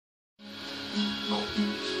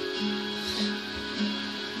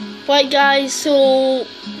Right guys, so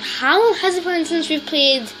how long has it been since we've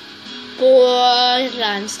played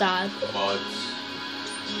Borderlands, Dad?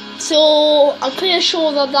 So I'm pretty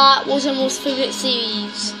sure that that was our most favourite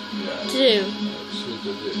series to do.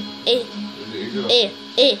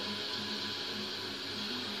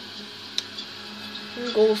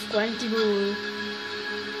 Go with Granty.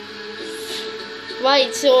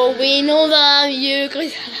 Right, so we know that you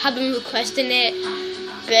guys have been requesting it,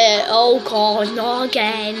 but oh god, not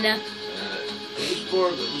again.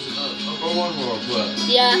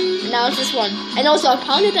 Yeah, now it's this one. And also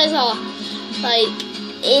apparently there's a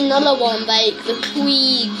another one, like the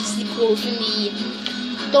pre-sequel for me.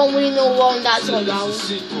 Don't really know what that's all about. It's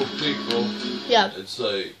a sequel, prequel. Yeah. It's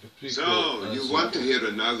like a prequel. So, you want to hear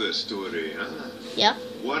another story, huh? Yeah.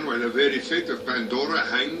 One where the very fate of Pandora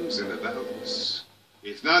hangs in the balance.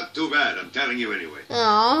 It's not too bad, I'm telling you anyway.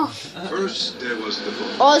 Aww. First, there was the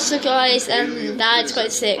book. Also guys, Dad's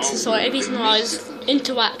quite sick, so if he's not as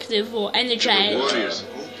interactive or energetic,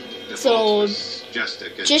 so just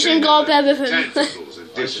in God bear with him.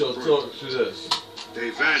 I shall talk to this. They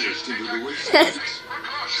vanished into the wastelands,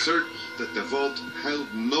 certain that the vault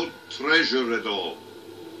held no treasure at all.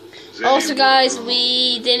 Also guys,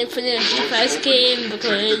 we didn't finish the first game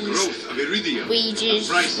because we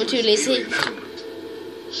just were too lazy.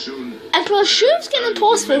 And plus, Shoot's getting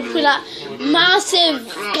impossible for that massive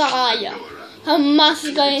guy. A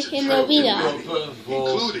massive guy in the arena.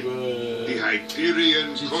 Including the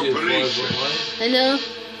Hyperion Corporation. I know.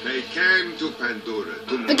 They came to Pandora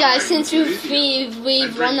to but guys, since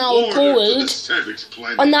we've run out of gold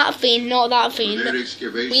on that thing, not that thing,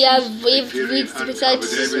 we've decided to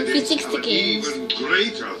do some 360 games. Even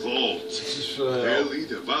greater vault. They'll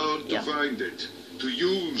lead about to find it, to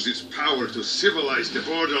use its power to civilize the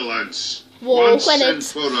Borderlands once and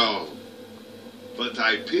for all. But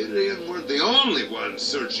Hyperion were the only ones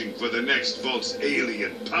searching for the next vault's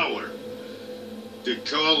alien power. The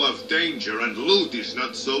call of danger and loot is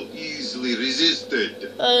not so easily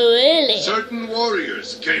resisted. Oh, really? Certain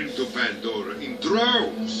warriors came to Pandora in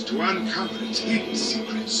droves to uncover its hidden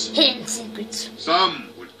secrets. Hidden secrets.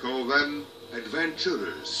 Some would call them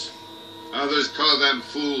adventurers. Others call them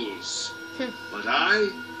fools. But I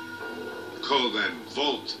call them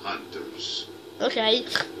vault hunters. Okay.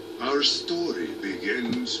 Our story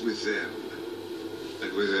begins with them,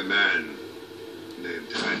 and with a man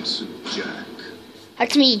named Handsome Jack.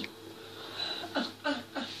 That's me.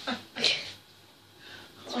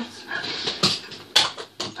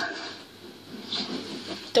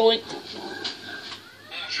 Don't.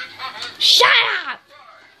 Shut up!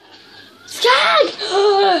 Skag!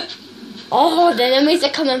 Oh, the memories are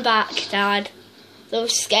coming back, Dad.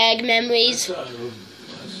 Those Skag memories. That's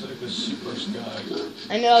like a super Skag.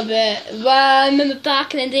 I know, but I remember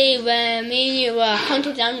back in the day when me and you were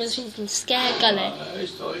hunting down those things from Skag Gully. I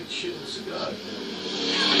used to like shooting Skag.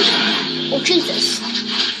 Oh, Jesus.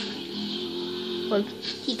 Well,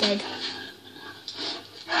 he dead.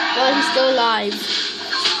 But he's still alive.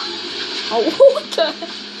 Oh, what the?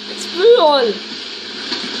 It's brutal.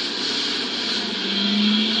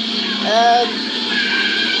 I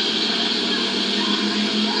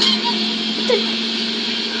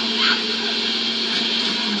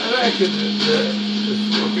reckon that the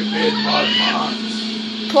fucking made Mad Max.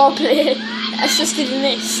 Probably assisted in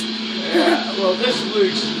this. Yeah, well, this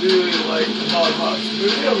looks really like the Mad Max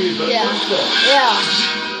movie a wee bit, doesn't it? Yeah.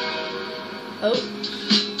 Oh.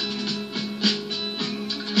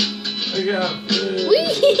 Again. Whee!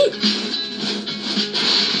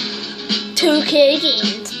 2K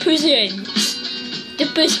games presents the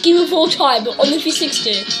best game of all time on the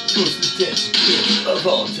 360. What's the best game of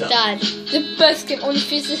all time? Dad, the best game on the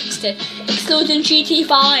 360, excluding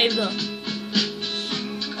GT5.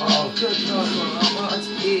 Oh, good God, that's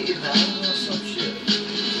 89 or some shit.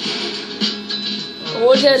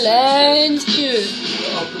 Borderlands 2.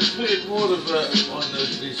 I've played more of it on the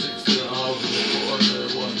 360 than I have on the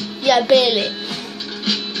one. Yeah, barely.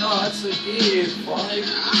 No, it's like 85.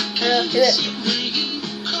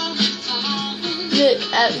 Look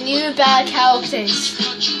at new bad characters.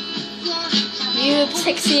 New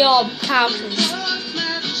sexy characters.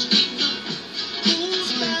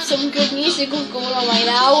 Some good music going on right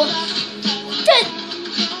now.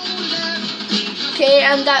 Okay,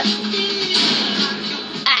 and that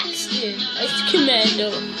Axton as Commando.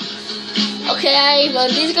 Okay, well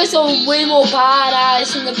these guys are way more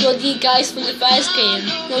badass than the bloody guys from the first game.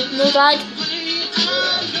 No, Dad?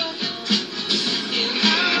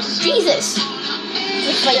 Jesus!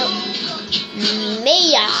 Let's fight out.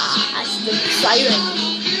 Maya as the siren.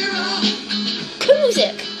 Cool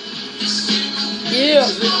music. Yeah.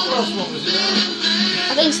 The first one was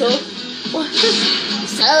I think so.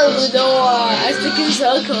 Salvador, I stick in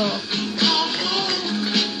circle.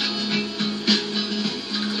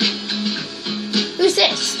 Who's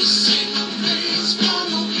this?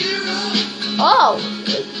 Oh.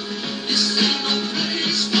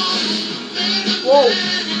 Whoa.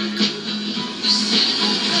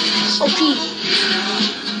 Okay.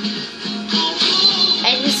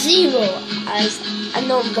 And 0 as a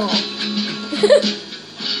number.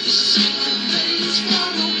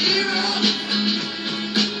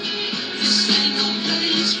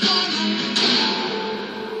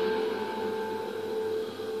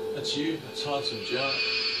 That's you. That's Handsome Jack.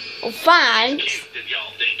 Oh, thanks. That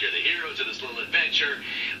y'all think you're the heroes of this little adventure,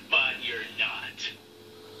 but you're not.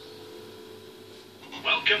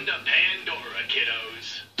 Welcome to Pandora,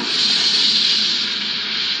 kiddos.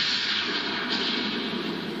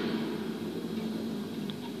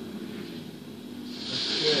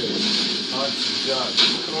 Okay. Handsome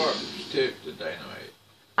Jack's corpse taped to dynamite.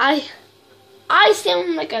 I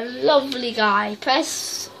sound like a lovely guy.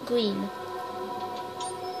 Press green.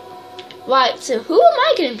 Right, so who am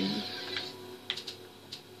I gonna be?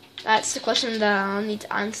 That's the question that I'll need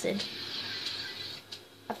to answer.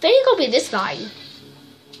 I think I'll be this guy.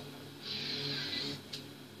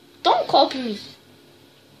 Don't copy me.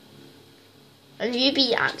 And you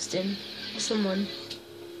be Axton or someone.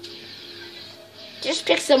 Just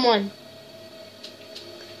pick someone.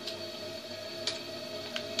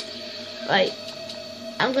 Right.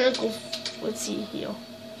 I'm gonna go. Let's see here.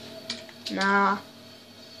 Nah.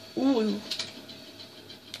 Ooh.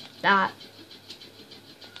 That.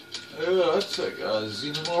 Oh, that's like a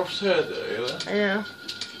xenomorph's head, really. I know.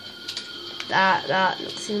 That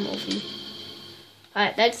looks xenomorphy.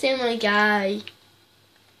 Alright, that's the only guy.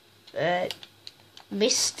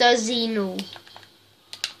 Mr. Zeno.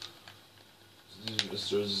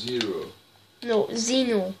 Mr. Zero. No,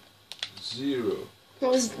 Zeno. Zero.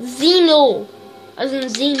 No, Zeno. As in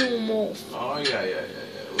xenomorph. Oh, yeah.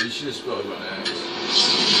 Well, you should have spelled it with an X.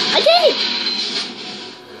 I did!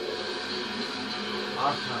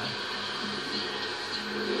 Okay.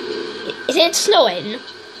 Is it snowing?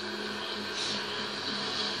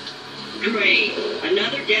 Great.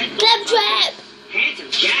 Another dead Claptrap!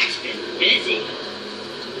 Handsome Jack's been busy.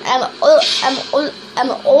 I'm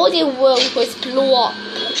all the world was blow up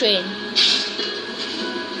train.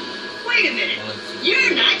 Wait a minute.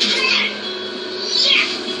 You're not dead. Yes!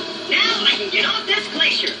 Now I can get off this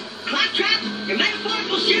glacier. Claptrap, your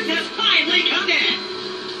metaphorical ship has finally come in.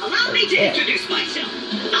 Allow me to introduce myself.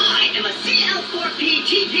 I am a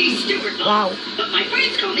CL4P-TP steward bot, but my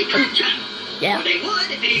friends call me Claptrap. Yeah. Or they would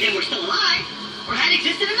if any of them were still alive, or had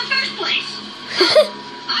existed in the first place.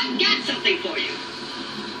 I've got something for you.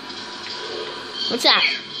 What's that?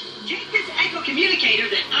 Here, take this echo communicator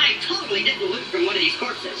that I totally didn't loot from one of these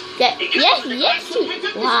corpses. Yeah, It comes yes, with a yes, console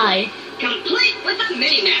heads-up why? display, complete with a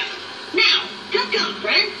mini-map. Now, come,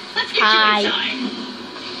 friend. Let's get Hi. you inside.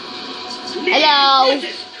 Man, Hello.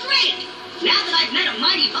 This is great. Now that I've met a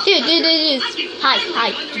mighty boss Dude. hunter, I can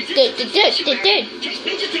Hi. finally go into Dude. resistance sanctuary, take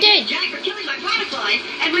vengeance against Jack for killing my butterfly,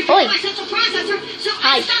 and Oi. repair my central processor so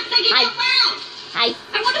Hi. I stop thinking Hi. out loud. Hi.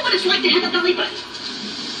 I wonder what it's like to have a belly button.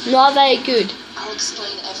 Not very good. I'll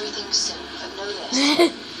explain everything soon, but know this.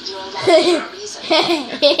 You're alive for a reason.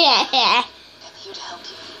 I'm here to help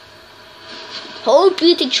you. Hope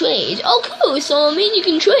you to trade. Oh, cool. So I mean you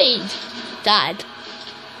can trade. Dad.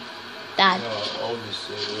 No,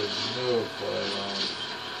 obviously there's no firearms.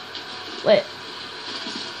 Wait.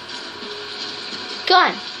 Go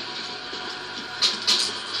on.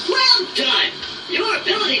 Well done. Your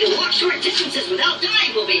ability to walk short distances without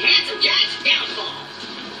dying will be Handsome Jack's downfall.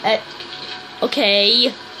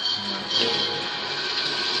 Okay.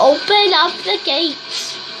 Open up the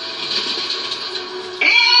gates.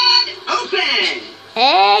 And open.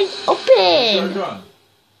 And You got a open. gun?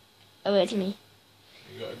 Oh, wait to me.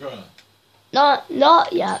 You got a gun?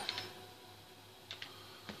 Not yet.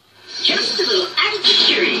 Just a little added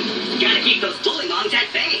security. Gotta keep those bully mongs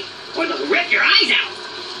at bay, or they'll rip your eyes out.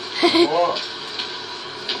 What?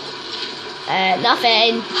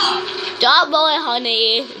 Nothing. Don't worry,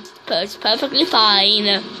 honey. It's perfectly fine.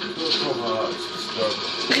 Don't come out, it's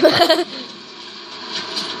disturbing.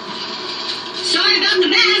 Sorry about the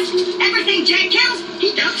mess. Everything Jack kills,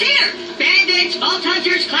 he dumps here. Bandits, vault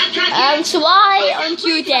hunters, claptrap. So why aren't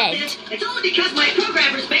you dead? It's only because my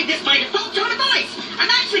programmers made this my default tone of voice. I'm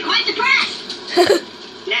actually quite depressed.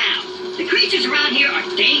 Now, the creatures around here are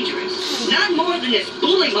dangerous. None more than this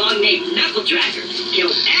bullymong named Knuckle Dragger.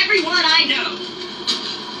 Kills everyone I know.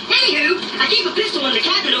 Anywho, I keep a pistol in the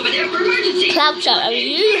cabinet over there for emergency. Claptrap, I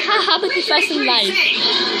mean, you have a professional life.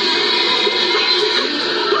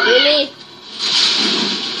 Really?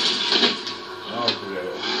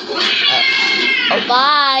 Oh,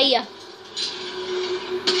 bye.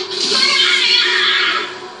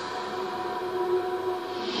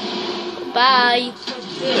 Bye.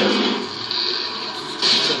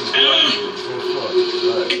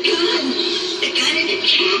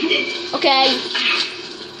 Okay.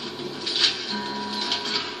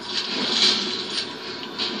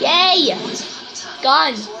 Yay!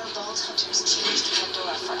 Gone.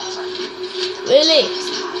 Really?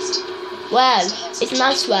 Well, it's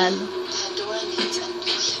Maxwell.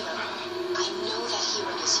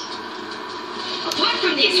 Apart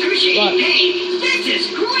from the excruciating pain, this is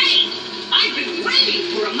great! I've been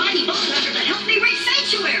waiting for a mighty vault hunter to help me reach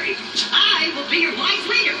Sanctuary. I will be your wise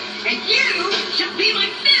leader, and you shall be my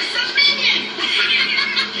fearsome minion!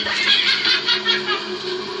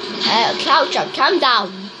 Cloud Jump, calm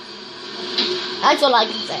down. That's all I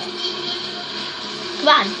can say. Come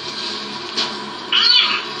on.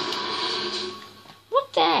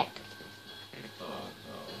 What the heck?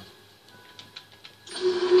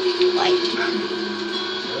 Wait.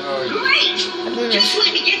 Great! Just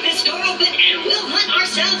let me get this door open and we'll hunt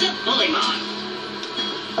ourselves a bully mob.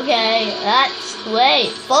 Okay, that's great.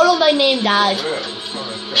 Follow my name, Dad.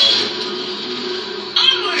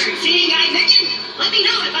 Onward, seeing eye minion. Let me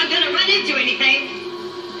know if I'm gonna run into anything.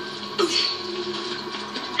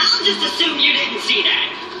 I'll just assume you didn't see that.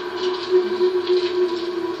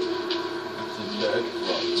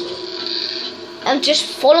 And just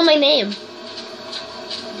follow my name.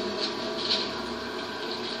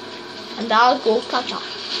 And I'll go catch up.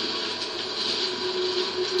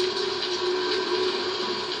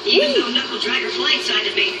 Even though Knuckle Dragger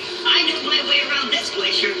blindsided me, I knew my way around this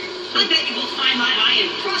glacier. I bet you will find my eye in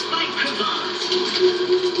frostbite crevasse.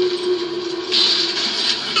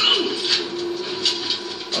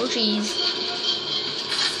 Oh jeez.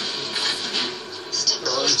 Stick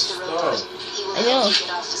close to the robot. He will I know. help you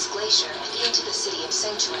get off this glacier and into the city of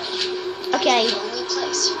Sanctuary. Okay. That's the only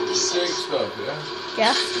place you will be safe. Stuff, yeah?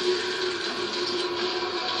 Yeah.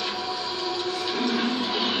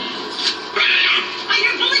 I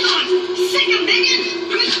hear bully mobs! Sick of minions!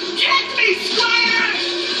 Protect me, Squire!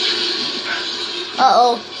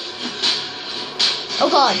 Uh-oh. Oh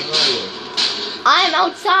god. I'm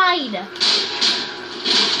outside.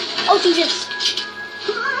 Oh Jesus.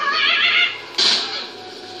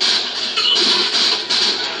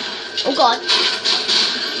 Oh god.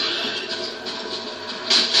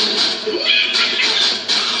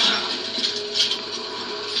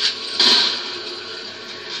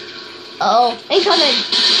 Uh-oh. Incoming.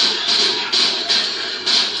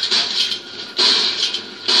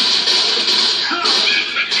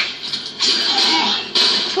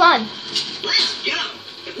 Come on. Let's go!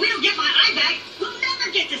 If we don't get my eye back, we'll never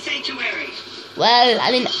get to Sanctuary! Well,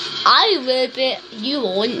 I mean, I will, but you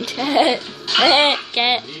won't.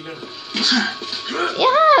 Okay.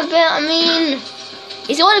 Yeah, but I mean,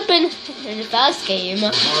 it's only been in the first game.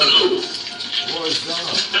 What is that?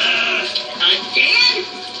 Again?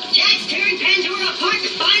 Jack's tearing Pandora apart to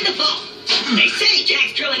find the vault. They say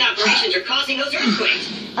Jack's drilling operations are causing those earthquakes.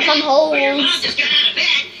 I found holes. But your mom just got out of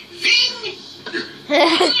bed. Zing!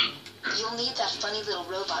 You'll need that funny little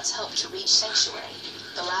robot's help to reach Sanctuary,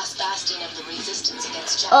 the last bastion of the resistance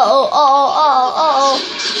against Jack. Uh-oh.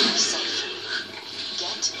 Safe.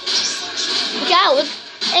 Get to Sanctuary. Look out.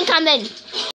 Incoming.